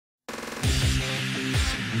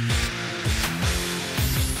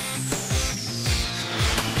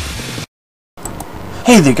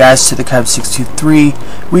Hey there guys, to the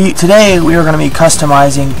Cub623. Today we are going to be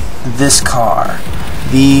customizing this car,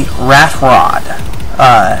 the Rat Rod.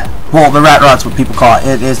 Well, the Rat Rod's what people call it.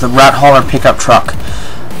 It is the Rat Hauler pickup truck.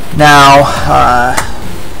 Now,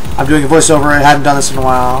 I'm doing a voiceover. I haven't done this in a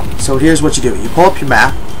while. So here's what you do. You pull up your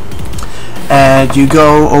map, and you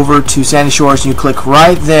go over to Sandy Shores, and you click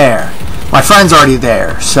right there. My friend's already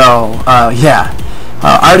there, so yeah.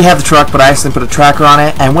 I already have the truck, but I accidentally put a tracker on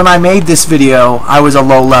it, and when I made this video, I was a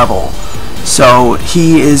low level. So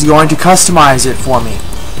he is going to customize it for me.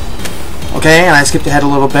 Okay, and I skipped ahead a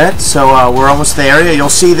little bit, so we're almost to the area. You'll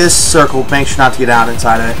see this circle. Make sure not to get out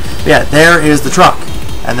inside of it. But yeah, there is the truck,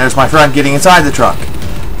 and there's my friend getting inside the truck.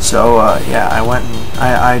 So yeah, I went and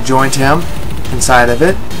I joined him inside of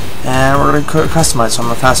it, and we're going to customize. So I'm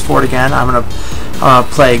going to fast forward again. I'm going to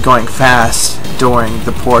play going fast during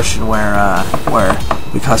the portion where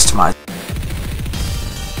we customize.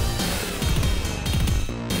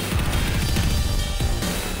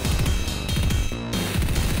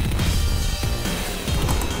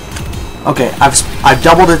 Okay, I've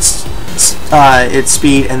doubled its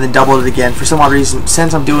speed and then doubled it again. For some odd reason,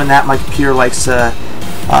 since I'm doing that, my computer likes to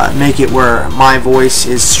make it where my voice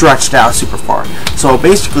is stretched out super far. So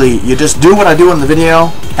basically, you just do what I do in the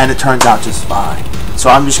video, and it turns out just fine. So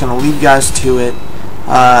I'm just going to leave you guys to it.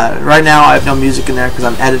 Right now, I have no music in there because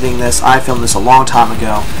I'm editing this. I filmed this a long time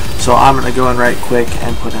ago, so I'm going to go in right quick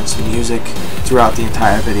and put in some music throughout the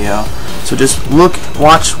entire video. So just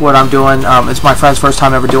watch what I'm doing. It's my friend's first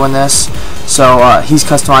time ever doing this, so he's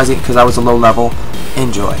customizing it because I was a low level.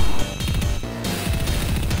 Enjoy.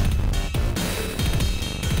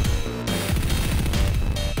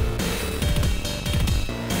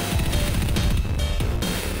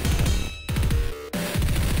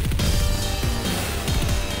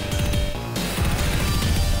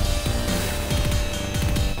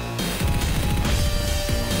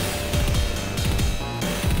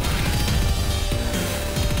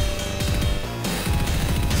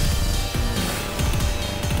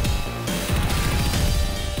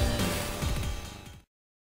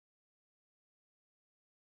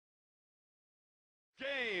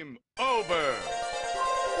 Game over!